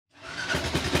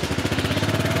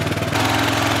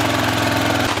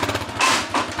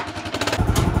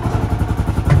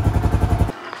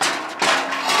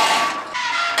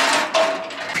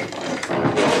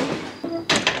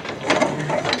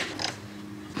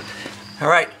All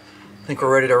right, I think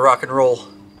we're ready to rock and roll.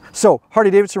 So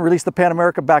Harley-Davidson released the Pan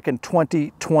America back in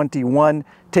 2021,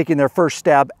 taking their first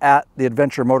stab at the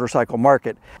adventure motorcycle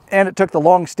market. And it took the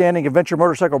long-standing adventure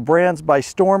motorcycle brands by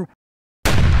storm,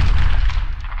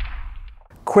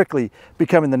 quickly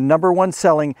becoming the #1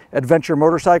 selling adventure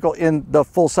motorcycle in the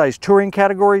full-size touring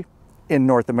category in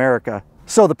North America.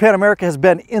 So the Pan America has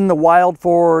been in the wild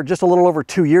for just a little over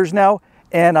 2 years now,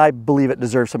 and I believe it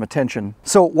deserves some attention.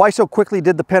 So why so quickly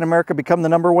did the Pan America become the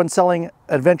 #1 selling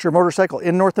adventure motorcycle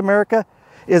in North America?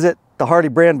 Is it the Harley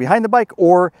brand behind the bike,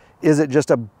 or is it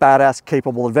just a badass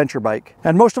capable adventure bike?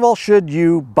 And most of all, should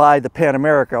you buy the Pan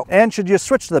America? And should you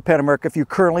switch to the Pan America if you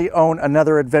currently own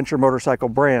another adventure motorcycle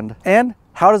brand? And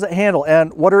how does it handle,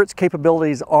 and what are its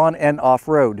capabilities on and off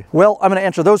road? Well, I'm gonna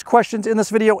answer those questions in this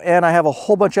video, and I have a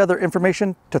whole bunch of other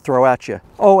information to throw at you.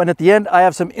 Oh, and at the end, I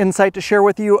have some insight to share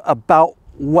with you about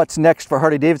what's next for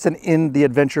Harley-Davidson in the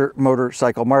adventure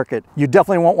motorcycle market. You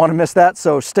definitely won't want to miss that,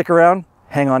 so stick around,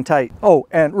 hang on tight. Oh,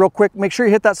 and real quick, make sure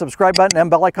you hit that subscribe button and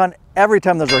bell icon every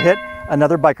time those are hit.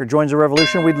 Another biker joins the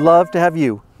revolution. We'd love to have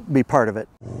you be part of it.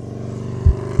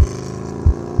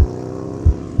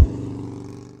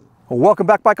 Welcome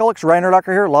back, Bikeaholics. Ryan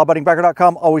Erdacher here,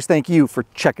 lawabidingbiker.com. Always thank you for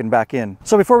checking back in.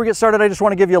 So before we get started, I just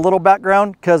want to give you a little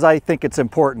background because I think it's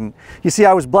important. You see,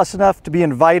 I was blessed enough to be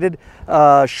invited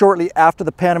shortly after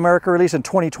the Pan America release in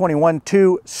 2021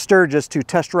 to STURGIS to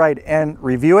test ride and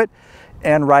review it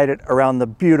and ride it around the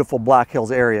beautiful Black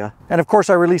Hills area. And of course,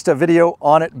 I released a video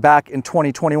on it back in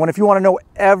 2021. If you want to know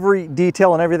every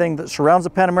detail and everything that surrounds the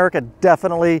Pan America,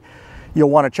 definitely you'll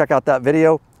want to check out that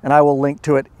video, and I will link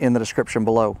to it in the description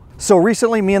below. So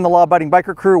recently, me and the Law Abiding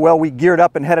Biker crew, well, we geared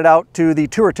up and headed out to the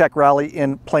TourTech rally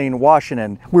in Plain,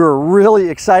 Washington. We were really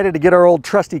excited to get our old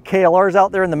trusty KLRs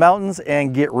out there in the mountains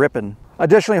and get ripping.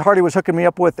 Additionally, Harley was hooking me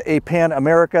up with a Pan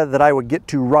America that I would get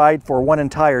to ride for one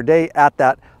entire day at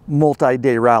that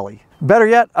multi-day rally. Better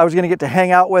yet, I was going to get to hang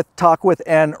out with, talk with,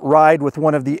 and ride with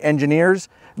one of the engineers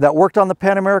that worked on the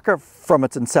Pan America from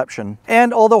its inception.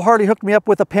 And although Harley hooked me up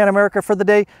with a Pan America for the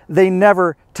day, they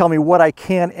never tell me what I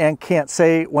can and can't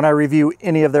say when I review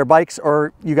any of their bikes,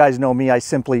 or you guys know me, I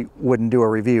simply wouldn't do a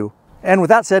review. And with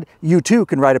that said, you too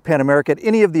can ride a Pan America at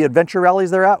any of the adventure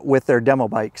rallies they're at with their demo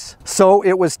bikes. So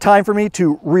it was time for me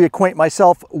to reacquaint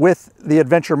myself with the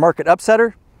adventure market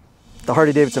upsetter, the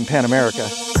Harley-Davidson Pan America.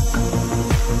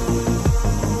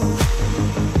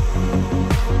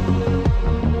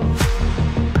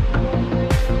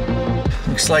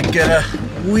 Looks like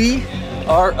we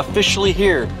are officially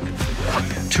here.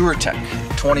 TourTech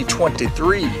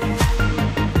 2023.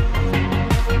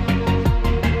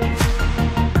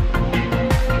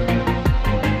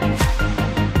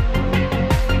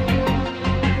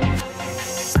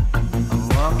 I'm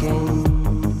walking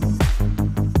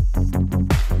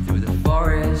through the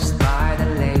forest by the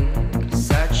lake,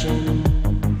 searching,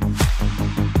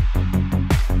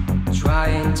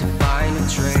 trying to find a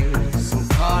trace and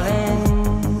calling.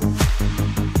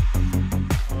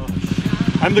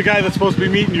 I'm the guy that's supposed to be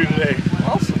meeting you today.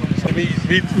 Awesome. So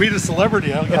meet a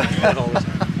celebrity. I don't get to do that all the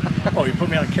time. Oh, you put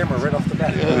me on camera right off the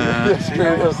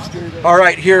bat. All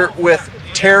right, here with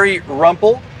Terry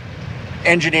Rumpel,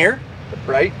 engineer,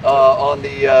 right, on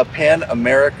the Pan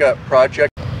America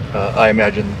project. I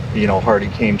imagine, you know, Harley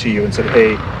came to you and said,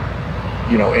 hey,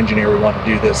 you know, engineer, we want to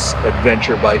do this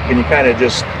adventure bike. Can you kind of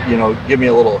just, you know, give me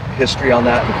a little history on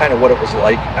that and kind of what it was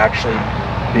like actually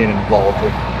being involved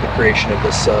with the creation of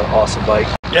this awesome bike?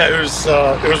 Yeah, it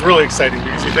was really exciting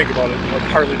because you think about it, what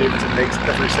Harley-Davidson makes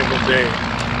every single day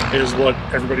is what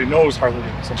everybody knows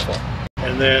Harley-Davidson for.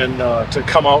 And then to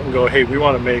come out and go, hey, we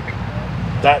want to make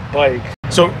that bike.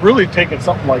 So really taking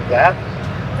something like that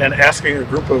and asking a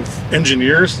group of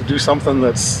engineers to do something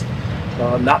that's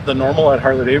not the normal at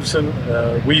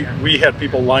Harley-Davidson. We had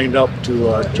people lined up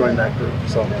to join that group.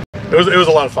 So it was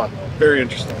a lot of fun, very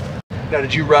interesting. Now,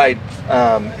 did you ride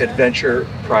adventure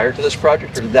prior to this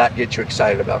project, or did that get you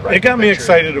excited about riding? It got me adventure?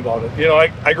 excited about it. You know,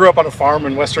 I grew up on a farm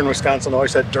in western Wisconsin,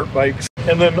 always had dirt bikes,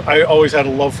 and then I always had a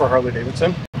love for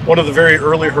Harley-Davidson. One of the very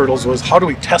early hurdles was, how do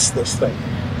we test this thing?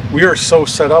 We are so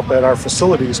set up at our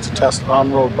facilities to test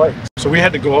on-road bikes. So we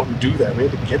had to go out and do that. We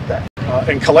had to get that.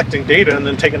 And collecting data and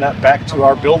then taking that back to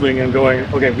our building and going,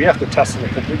 okay, we have to test in a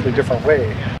completely different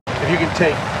way. If you can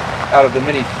take out of the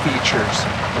many features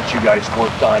that you guys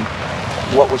worked on,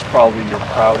 what was probably your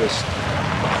proudest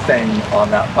thing on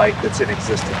that bike that's in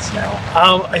existence now?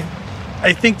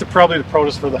 I think probably the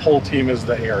proudest for the whole team is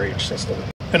the ARH system.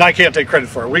 And I can't take credit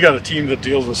for it. We got a team that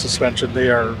deals with suspension. They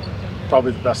are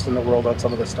probably the best in the world on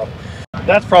some of this stuff.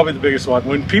 That's probably the biggest one.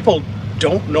 When people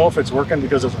don't know if it's working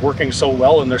because it's working so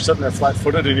well and they're sitting there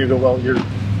flat-footed and you go, well, you're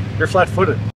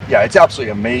flat-footed. yeah, it's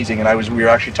absolutely amazing. And we were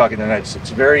actually talking tonight. It's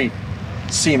very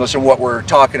seamless. And what we're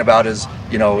talking about is,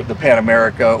 you know, the Pan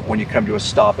America, when you come to a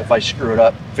stop, if I screw it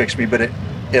up, fix me, but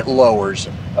it lowers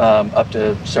up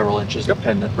to several inches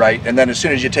dependent, right? And then as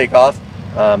soon as you take off,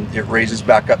 it raises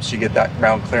back up so you get that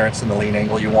ground clearance and the lean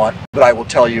angle you want. But I will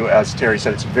tell you, as Terry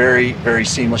said, it's very, very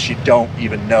seamless. You don't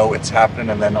even know it's happening,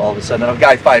 and then all of a sudden, a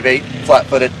guy 5'8",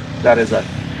 flat-footed, that is a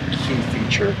key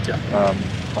feature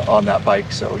on that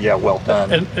bike. So yeah, well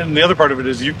done. And the other part of it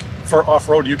is, for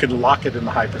off-road, you can lock it in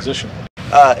the high position.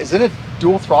 Is it a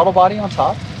dual throttle body on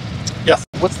top? Yes.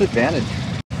 What's the advantage?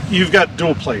 You've got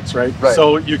dual plates, right? Right.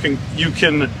 So you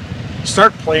can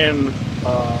start playing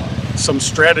some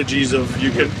strategies of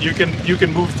you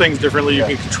can move things differently. You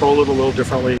can control it a little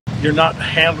differently. You're not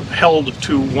held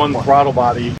to one throttle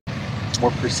body.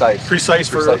 More precise. Precise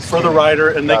for the rider,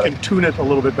 and they can tune it a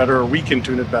little bit better, or we can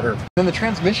tune it better. Then the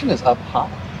transmission is up high.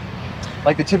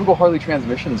 Like the typical Harley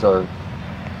transmissions are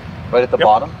right at the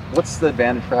bottom. What's the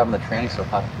advantage for having the tranny so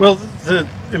high? Well,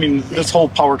 I mean, this whole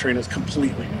powertrain is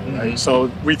completely new, right?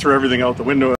 So we threw everything out the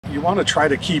window. You want to try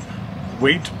to keep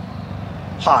weight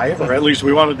high, or at least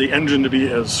we wanted the engine to be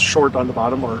as short on the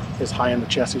bottom or as high in the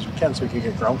chassis as we can, so we can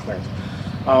get ground clearance.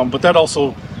 But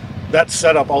that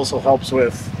setup also helps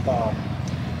with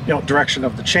you know, direction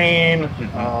of the chain,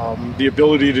 the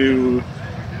ability to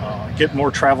get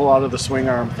more travel out of the swing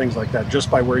arm, things like that, just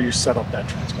by where you set up that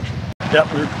transmission. Yeah,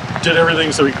 we did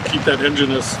everything so we could keep that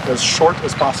engine as short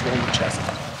as possible in the chassis.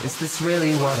 Is this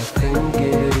really what I think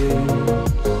it is?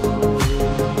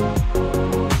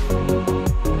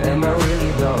 Am I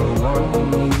really the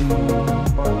one?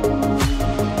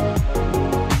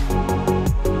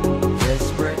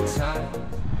 Desperate time.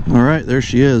 All right, there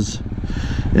she is,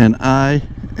 and I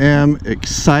am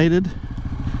excited.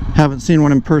 Haven't seen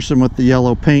one in person with the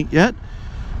yellow paint yet.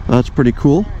 That's pretty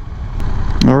cool.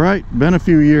 All right, been a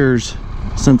few years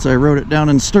since I rode it down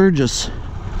in Sturgis,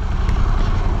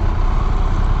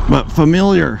 but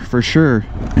familiar for sure.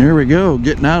 Here we go,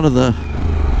 getting out of the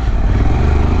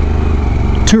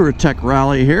Touratech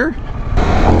rally here.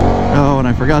 Oh, and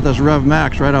I forgot this Rev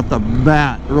Max right off the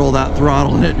bat. Roll that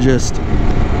throttle and it just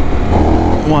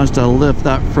wants to lift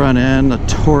that front end, the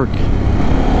torque.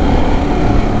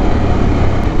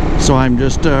 So I'm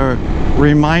just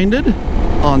reminded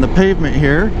on the pavement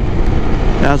here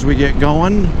as we get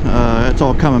going. It's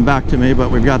all coming back to me, but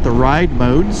we've got the ride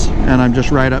modes, and I'm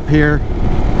just right up here,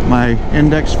 my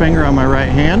index finger on my right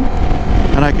hand,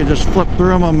 and I can just flip through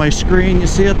them on my screen. You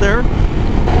see it there?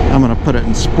 I'm gonna put it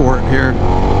in sport here.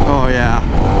 Oh yeah,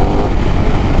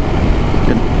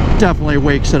 it definitely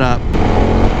wakes it up,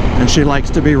 and she likes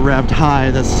to be revved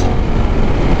high. This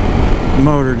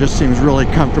motor just seems really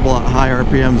comfortable at high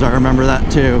RPMs. I remember that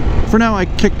too. For now, I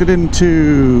kicked it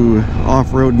into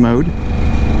off-road mode,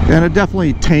 and it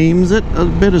definitely tames it a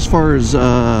bit as far as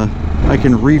I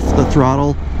can reef the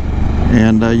throttle,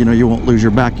 and you know, you won't lose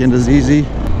your back end as easy.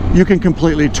 You can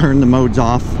completely turn the modes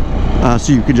off,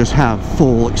 so you can just have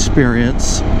full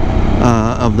experience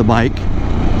of the bike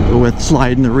with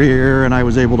slide in the rear. And I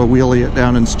was able to wheelie it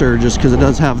down in Sturgis because it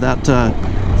does have that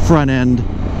front end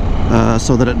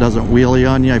so that it doesn't wheelie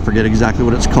on you. I forget exactly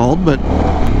what it's called, but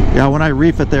yeah, when I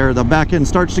reef it there, the back end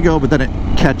starts to go, but then it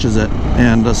catches it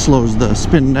and slows the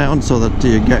spin down so that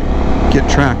you get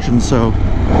traction. So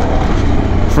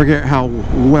forget how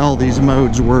well these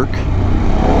modes work.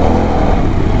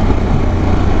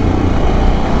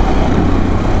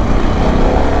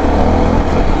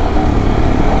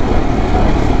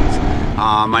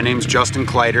 My name's Justin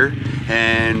Kleider,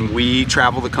 and we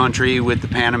travel the country with the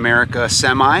Pan America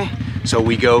Semi. So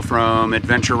we go from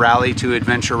adventure rally to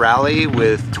adventure rally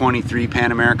with 23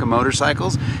 Pan America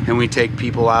motorcycles, and we take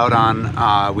people out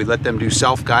on, we let them do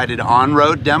self-guided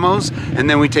on-road demos, and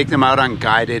then we take them out on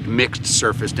guided mixed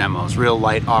surface demos, real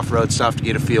light off-road stuff to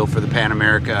get a feel for the Pan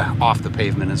America off the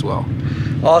pavement as well.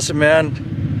 Awesome, man.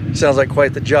 Sounds like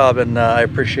quite the job, and I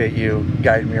appreciate you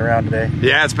guiding me around today.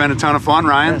 Yeah, it's been a ton of fun,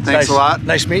 Ryan. Yeah, Thanks nice, a lot.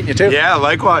 Nice meeting you too. Yeah,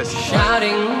 likewise.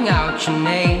 Shouting out your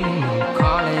name,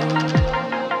 calling.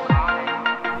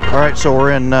 All right, so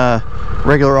we're in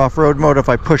regular off-road mode. If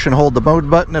I push and hold the mode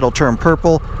button, it'll turn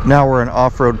purple. Now we're in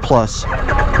off-road plus.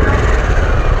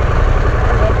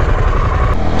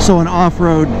 So in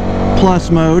off-road plus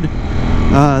mode,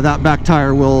 that back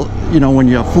tire will, you know, when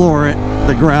you floor it,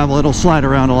 the gravel, it'll slide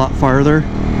around a lot farther.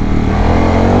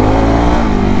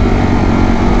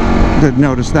 Did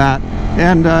notice that.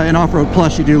 And in off-road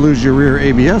plus, you do lose your rear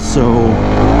ABS, so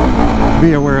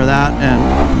be aware of that.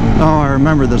 And oh, I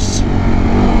remember this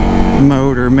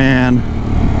motor, man,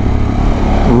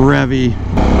 revvy.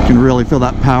 You can really feel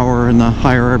that power in the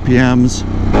higher RPMs.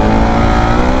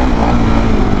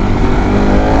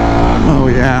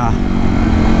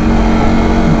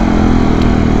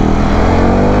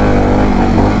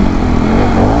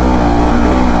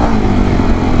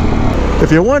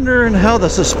 If you're wondering how the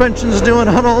suspension's doing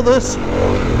on all this,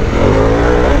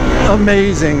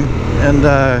 amazing. And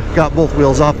got both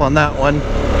wheels off on that one.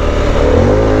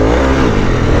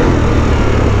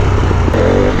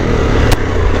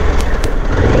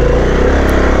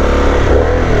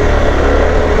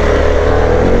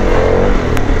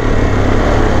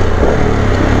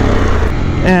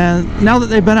 And now that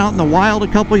they've been out in the wild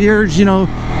a couple years, you know,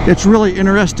 it's really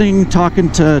interesting talking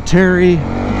to Terry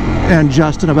and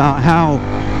Justin about how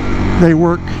they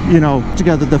work, you know,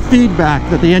 together. The feedback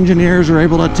that the engineers are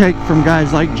able to take from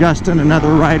guys like Justin and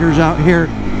other riders out here,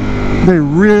 they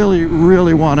really,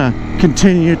 really want to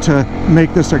continue to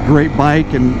make this a great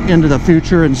bike and into the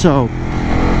future. And so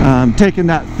taking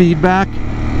that feedback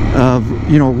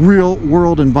of, you know, real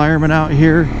world environment out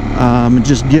here, and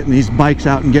just getting these bikes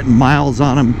out and getting miles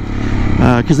on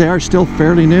them, because they are still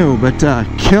fairly new, but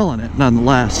killing it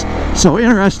nonetheless. So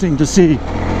interesting to see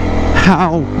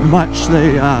how much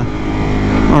they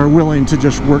are willing to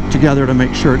just work together to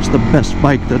make sure it's the best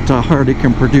bike that Harley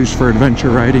can produce for adventure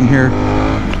riding here.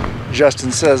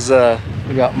 Justin says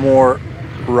we got more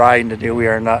riding to do. We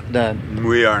are not done.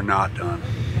 We are not done.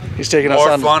 He's taking us More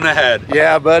on. fun ahead.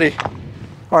 Yeah, buddy.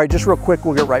 All right, just real quick,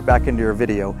 we'll get right back into your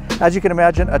video. As you can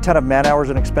imagine, a ton of man hours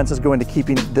and expenses go into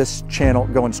keeping this channel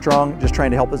going strong, just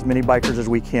trying to help as many bikers as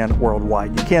we can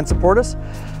worldwide. You can support us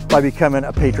by becoming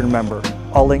a patron member.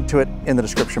 I'll link to it in the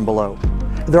description below.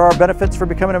 There are benefits for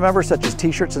becoming a member, such as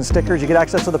t-shirts and stickers. You get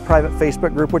access to the private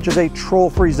Facebook group, which is a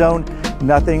troll-free zone,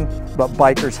 nothing but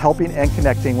bikers helping and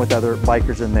connecting with other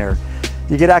bikers in there.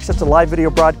 You get access to live video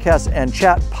broadcasts and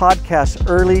chat podcasts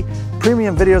early,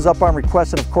 premium videos up on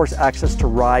request, and of course access to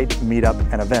ride, meetup,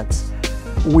 and events.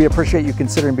 We appreciate you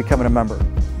considering becoming a member.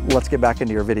 Let's get back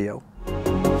into your video.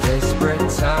 Desperate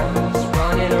times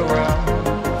running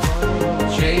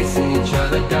around, chasing each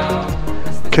other down.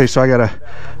 Okay, so I gotta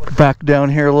back down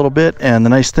here a little bit, and the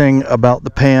nice thing about the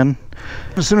Pan,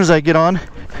 as soon as I get on,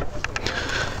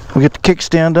 we'll get the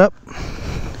kickstand up,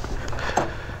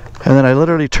 and then I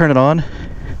literally turn it on.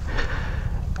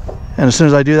 And as soon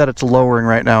as I do that, it's lowering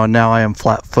right now, and now I am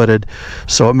flat-footed.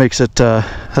 So it makes it,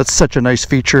 that's such a nice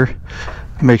feature.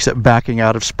 It makes it backing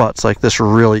out of spots like this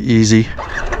really easy.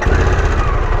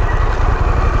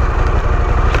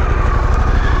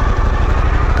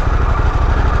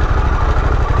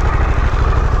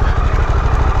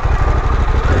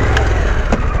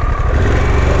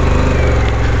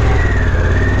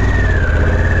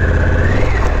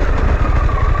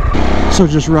 So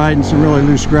just riding some really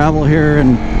loose gravel here,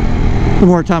 and the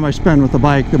more time I spend with the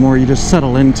bike, the more you just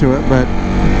settle into it. But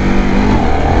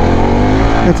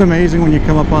it's amazing when you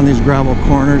come up on these gravel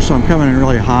corners. So I'm coming in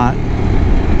really hot.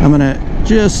 I'm gonna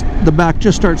just, the back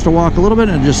just starts to walk a little bit,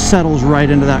 and it just settles right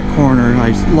into that corner. I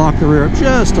lock the rear up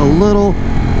just a little,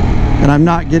 and I'm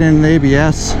not getting the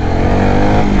ABS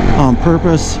on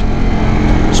purpose.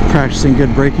 Just practicing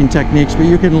good braking techniques, but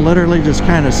you can literally just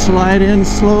kind of slide in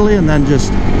slowly and then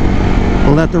just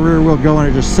let the rear wheel go, and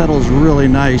it just settles really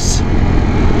nice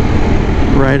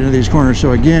right into these corners.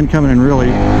 So again, coming in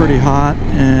really pretty hot,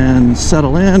 and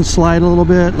settle in, slide a little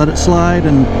bit, let it slide,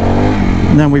 and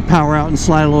then we power out and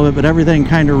slide a little bit, but everything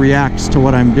kind of reacts to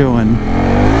what I'm doing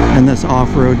in this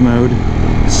off-road mode.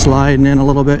 Sliding in a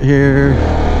little bit here.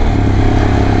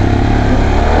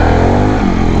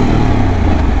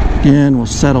 Again, we'll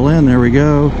settle in, there we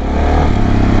go.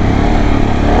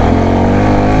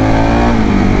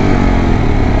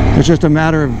 It's just a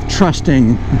matter of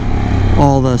trusting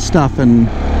all the stuff, and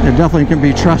it definitely can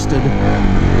be trusted.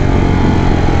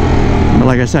 But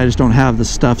like I said, I just don't have the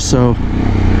stuff, so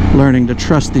learning to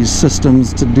trust these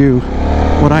systems to do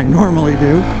what I normally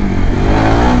do,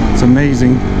 it's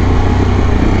amazing.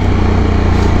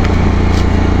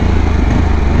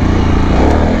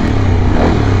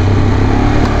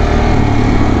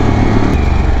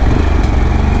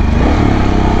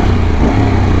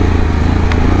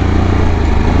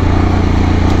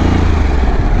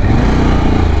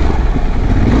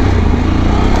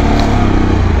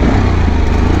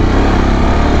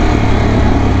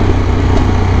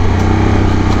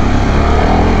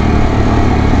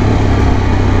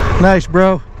 Nice,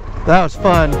 bro. That was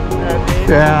fun.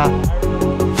 Yeah.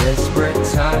 Desperate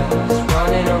times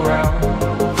running around,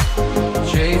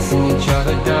 chasing each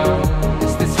other down.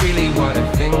 Is this really what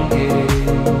I think it is?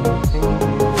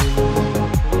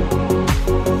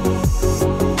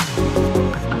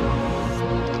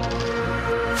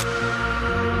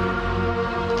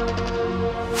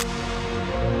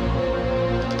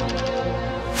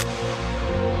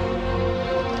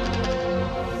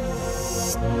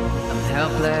 I'm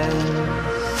helpless,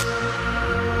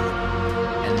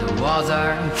 and the walls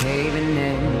are caving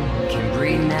in. Can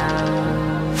breathe now.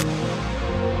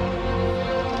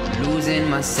 losing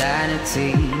my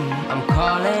sanity. I'm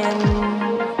calling,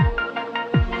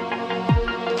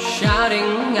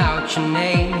 shouting out your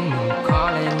name. I'm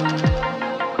calling.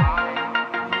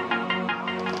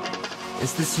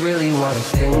 Is this really what I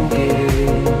think it is?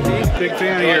 Big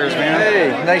fan of yours, man. Hey,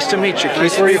 nice to meet you,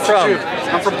 Keith. Where are you from?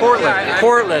 I'm from Portland.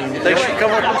 Portland. Thanks for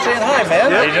coming up and saying hi,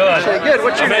 man. How you doing? Say good.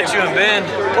 What's your name? I met you in Bend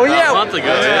Oh yeah, a month ago.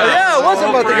 Yeah, it was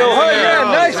a month ago. Huh? Yeah,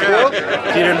 nice, bro.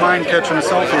 If you didn't mind catching a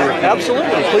selfie with me.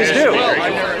 Absolutely, please do.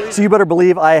 So you better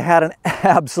believe I had an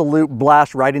absolute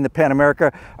blast riding the Pan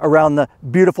America around the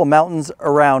beautiful mountains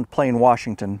around Plain,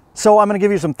 Washington. So I'm going to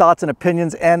give you some thoughts and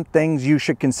opinions and things you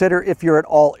should consider if you're at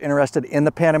all interested in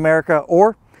the Pan America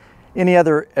or any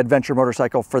other adventure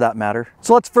motorcycle for that matter.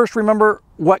 So let's first remember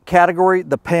what category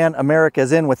the Pan America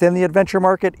is in within the adventure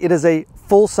market. It is a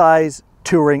full-size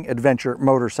touring adventure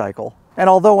motorcycle. And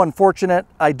although unfortunate,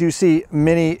 I do see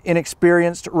many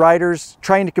inexperienced riders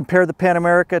trying to compare the Pan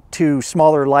America to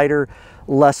smaller, lighter,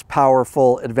 less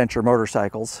powerful adventure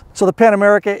motorcycles. So the Pan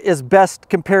America is best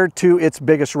compared to its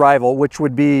biggest rival, which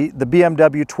would be the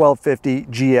BMW 1250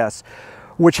 GS,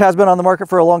 which has been on the market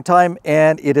for a long time,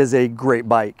 and it is a great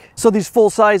bike. So these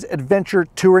full-size adventure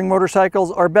touring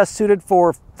motorcycles are best suited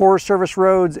for Forest Service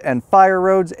roads and fire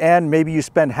roads, and maybe you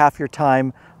spend half your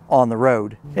time on the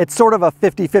road. It's sort of a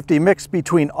 50-50 mix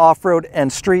between off-road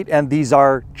and street, and these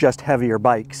are just heavier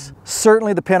bikes.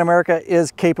 Certainly the Pan America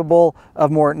is capable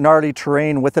of more gnarly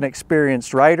terrain with an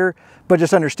experienced rider, but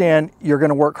just understand you're going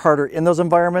to work harder in those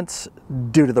environments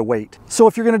due to the weight. So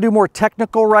if you're going to do more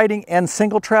technical riding and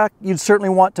single track, you'd certainly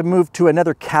want to move to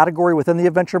another category within the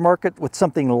adventure market with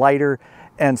something lighter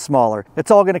and smaller. It's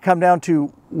all going to come down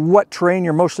to what terrain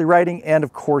you're mostly riding and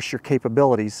of course your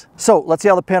capabilities. So let's see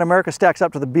how the Pan America stacks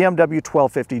up to the BMW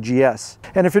 1250 GS.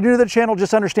 And if you're new to the channel,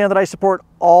 just understand that I support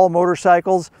all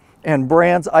motorcycles and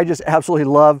brands. I just absolutely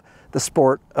love the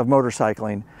sport of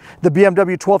motorcycling. The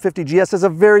BMW 1250 GS is a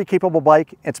very capable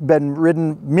bike. It's been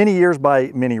ridden many years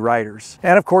by many riders.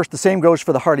 And of course, the same goes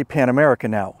for the Harley Pan America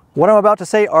now. What I'm about to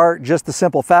say are just the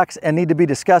simple facts and need to be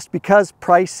discussed because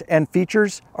price and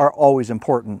features are always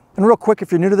important. And real quick,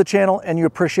 if you're new to the channel and you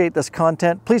appreciate this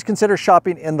content, please consider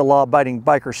shopping in the Law Abiding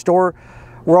Biker store.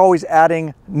 We're always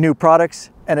adding new products,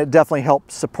 and it definitely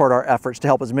helps support our efforts to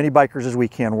help as many bikers as we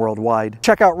can worldwide.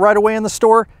 Check out right away in the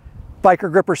store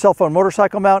Biker Gripper cell phone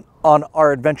motorcycle mount on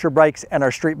our adventure bikes and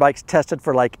our street bikes, tested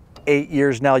for like 8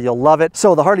 years now. You'll love it.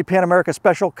 So the Harley Pan America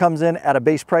Special comes in at a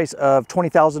base price of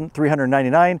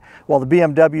 $20,399, while the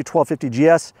BMW 1250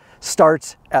 GS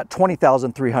starts at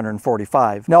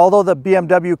 $20,345. Now, although the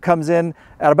BMW comes in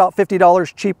at about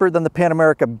 $50 cheaper than the Pan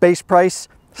America base price,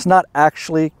 it's not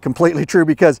actually completely true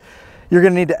because you're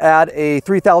going to need to add a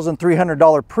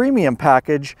 $3,300 premium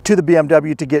package to the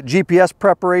BMW to get GPS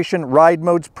preparation, Ride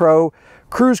Modes Pro,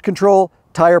 cruise control,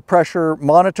 tire pressure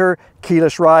monitor,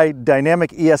 keyless ride,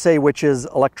 dynamic ESA, which is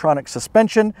electronic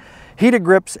suspension, heated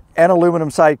grips, and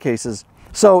aluminum side cases.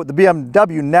 So the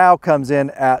BMW now comes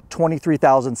in at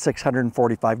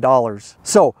 $23,645.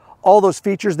 So all those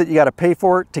features that you got to pay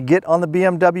for to get on the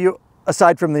BMW,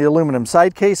 aside from the aluminum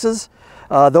side cases,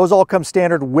 those all come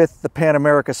standard with the Pan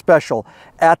America Special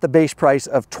at the base price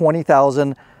of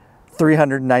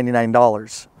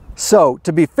 $20,399. So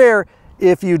to be fair,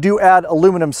 if you do add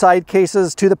aluminum side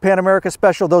cases to the Pan America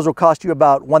Special, those will cost you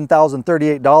about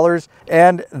 $1,038,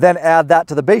 and then add that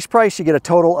to the base price, you get a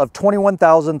total of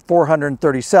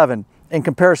 $21,437 in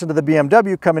comparison to the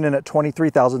BMW coming in at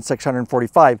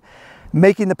 $23,645,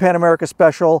 making the Pan America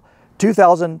Special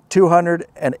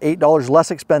 $2,208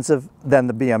 less expensive than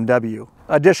the BMW.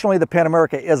 Additionally, the Pan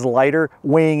America is lighter,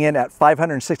 weighing in at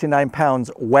 569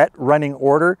 pounds wet running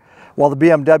order, while the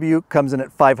BMW comes in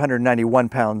at 591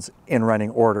 pounds in running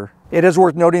order. It is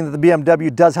worth noting that the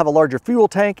BMW does have a larger fuel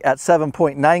tank at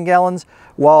 7.9 gallons,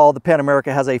 while the Pan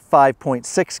America has a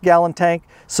 5.6 gallon tank,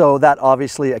 so that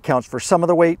obviously accounts for some of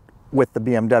the weight with the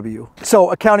BMW.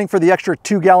 So accounting for the extra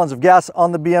 2 gallons of gas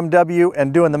on the BMW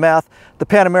and doing the math, the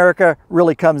Pan America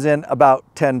really comes in about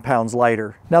 10 pounds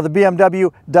lighter. Now the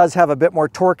BMW does have a bit more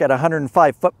torque at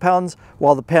 105 foot-pounds,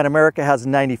 while the Pan America has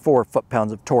 94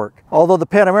 foot-pounds of torque. Although the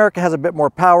Pan America has a bit more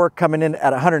power, coming in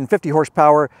at 150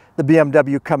 horsepower, the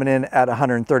BMW coming in at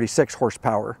 136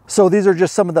 horsepower. So these are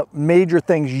just some of the major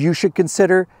things you should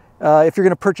consider if you're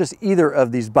going to purchase either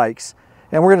of these bikes.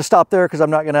 And we're going to stop there because I'm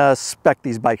not going to spec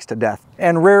these bikes to death.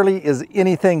 And rarely is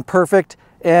anything perfect.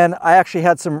 And I actually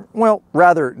had some, well,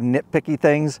 rather nitpicky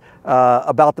things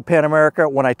about the Pan America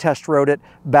when I test rode it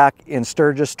back in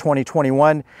STURGIS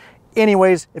 2021.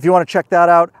 Anyways, if you want to check that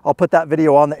out, I'll put that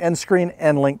video on the end screen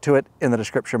and link to it in the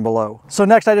description below. So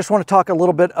next, I just want to talk a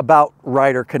little bit about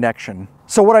rider connection.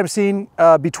 So what I'm seeing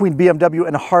between BMW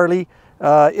and Harley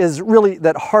is really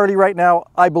that Harley right now,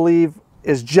 I believe,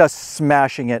 is just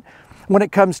smashing it when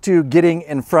it comes to getting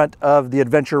in front of the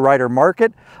adventure rider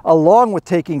market, along with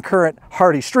taking current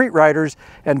Harley street riders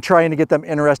and trying to get them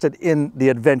interested in the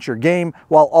adventure game,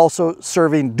 while also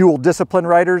serving dual discipline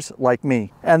riders like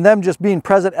me. And them just being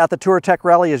present at the Tour Tech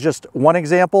Rally is just one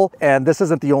example, and this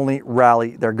isn't the only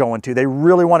rally they're going to. They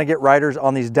really want to get riders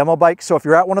on these demo bikes, so if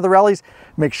you're at one of the rallies,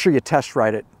 make sure you test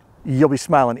ride it. You'll be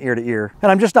smiling ear to ear. And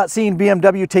I'm just not seeing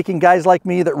BMW taking guys like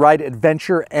me that ride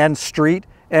adventure and street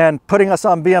and putting us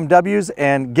on BMWs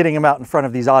and getting them out in front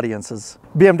of these audiences.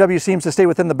 BMW seems to stay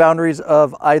within the boundaries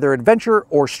of either adventure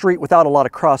or street without a lot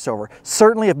of crossover.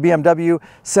 Certainly if BMW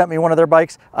sent me one of their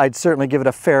bikes, I'd certainly give it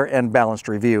a fair and balanced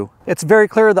review. It's very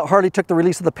clear that Harley took the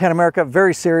release of the Pan America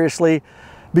very seriously,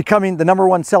 becoming the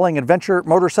 #1 selling adventure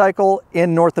motorcycle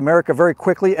in North America very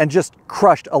quickly, and just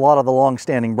crushed a lot of the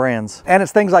long-standing brands. And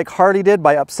it's things like Harley did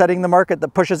by upsetting the market that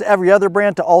pushes every other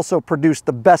brand to also produce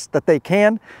the best that they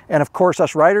can. And of course,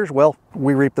 us riders, well,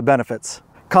 we reap the benefits.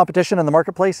 Competition in the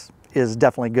marketplace is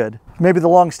definitely good. Maybe the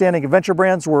long-standing adventure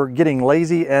brands were getting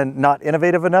lazy and not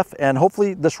innovative enough, and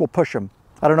hopefully this will push them.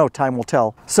 I don't know, time will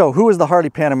tell. So who is the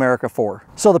Harley Pan America for?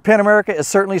 So the Pan America is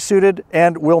certainly suited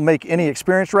and will make any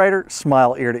experienced rider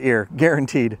smile ear to ear,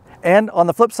 guaranteed. And on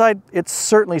the flip side, it's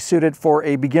certainly suited for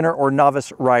a beginner or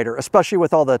novice rider, especially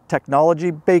with all the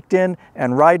technology baked in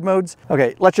and ride modes.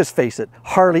 Okay, let's just face it,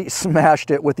 Harley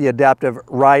smashed it with the adaptive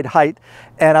ride height,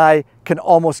 and I can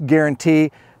almost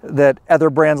guarantee that other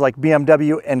brands like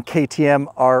BMW and KTM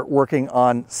are working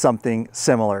on something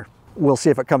similar. We'll see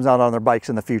if it comes out on their bikes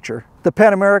in the future. The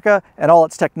Pan America and all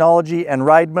its technology and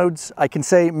ride modes, I can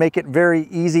say, make it very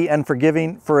easy and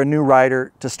forgiving for a new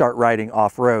rider to start riding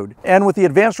off-road. And with the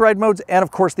advanced ride modes and of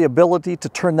course the ability to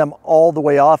turn them all the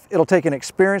way off, it'll take an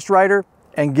experienced rider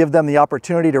and give them the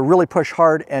opportunity to really push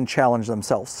hard and challenge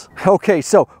themselves. Okay,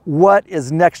 so what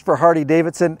is next for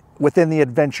Harley-Davidson within the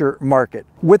adventure market?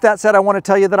 With that said, I want to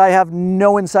tell you that I have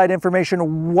no inside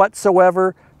information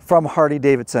whatsoever from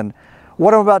Harley-Davidson.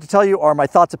 What I'm about to tell you are my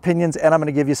thoughts, opinions, and I'm going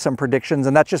to give you some predictions,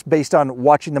 and that's just based on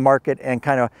watching the market and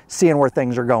kind of seeing where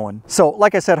things are going. So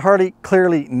like I said, Harley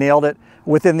clearly nailed it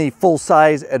within the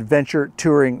full-size adventure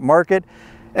touring market.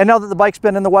 And now that the bike's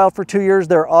been in the wild for 2 years,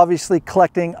 they're obviously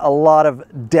collecting a lot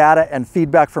of data and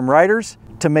feedback from riders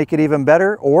to make it even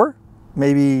better, or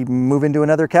maybe move into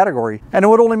another category. And it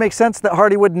would only make sense that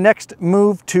Harley would next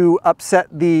move to upset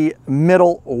the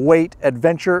middleweight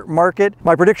adventure market.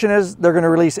 My prediction is they're going to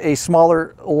release a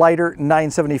smaller, lighter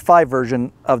 975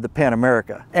 version of the Pan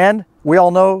America. And we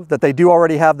all know that they do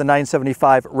already have the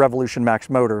 975 Revolution Max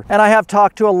motor. And I have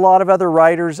talked to a lot of other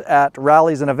riders at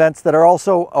rallies and events that are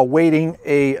also awaiting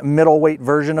a middleweight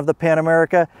version of the Pan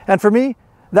America. And for me,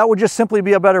 that would just simply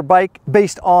be a better bike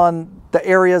based on the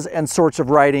areas and sorts of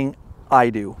riding I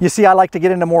do. You see, I like to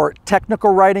get into more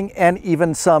technical riding and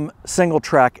even some single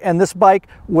track, and this bike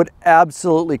would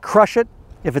absolutely crush it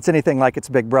if it's anything like its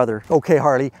big brother. Okay,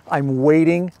 Harley, I'm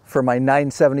waiting for my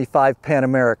 975 Pan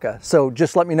America, so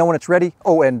just let me know when it's ready.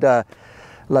 Oh, and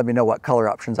let me know what color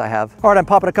options I have. All right, I'm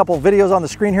popping a couple of videos on the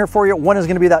screen here for you. One is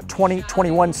gonna be that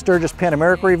 2021 STURGIS Pan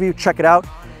America review. Check it out.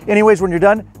 Anyways, when you're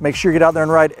done, make sure you get out there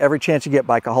and ride every chance you get,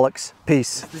 bikeaholics.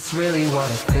 Peace. That's really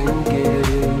what I think it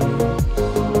is.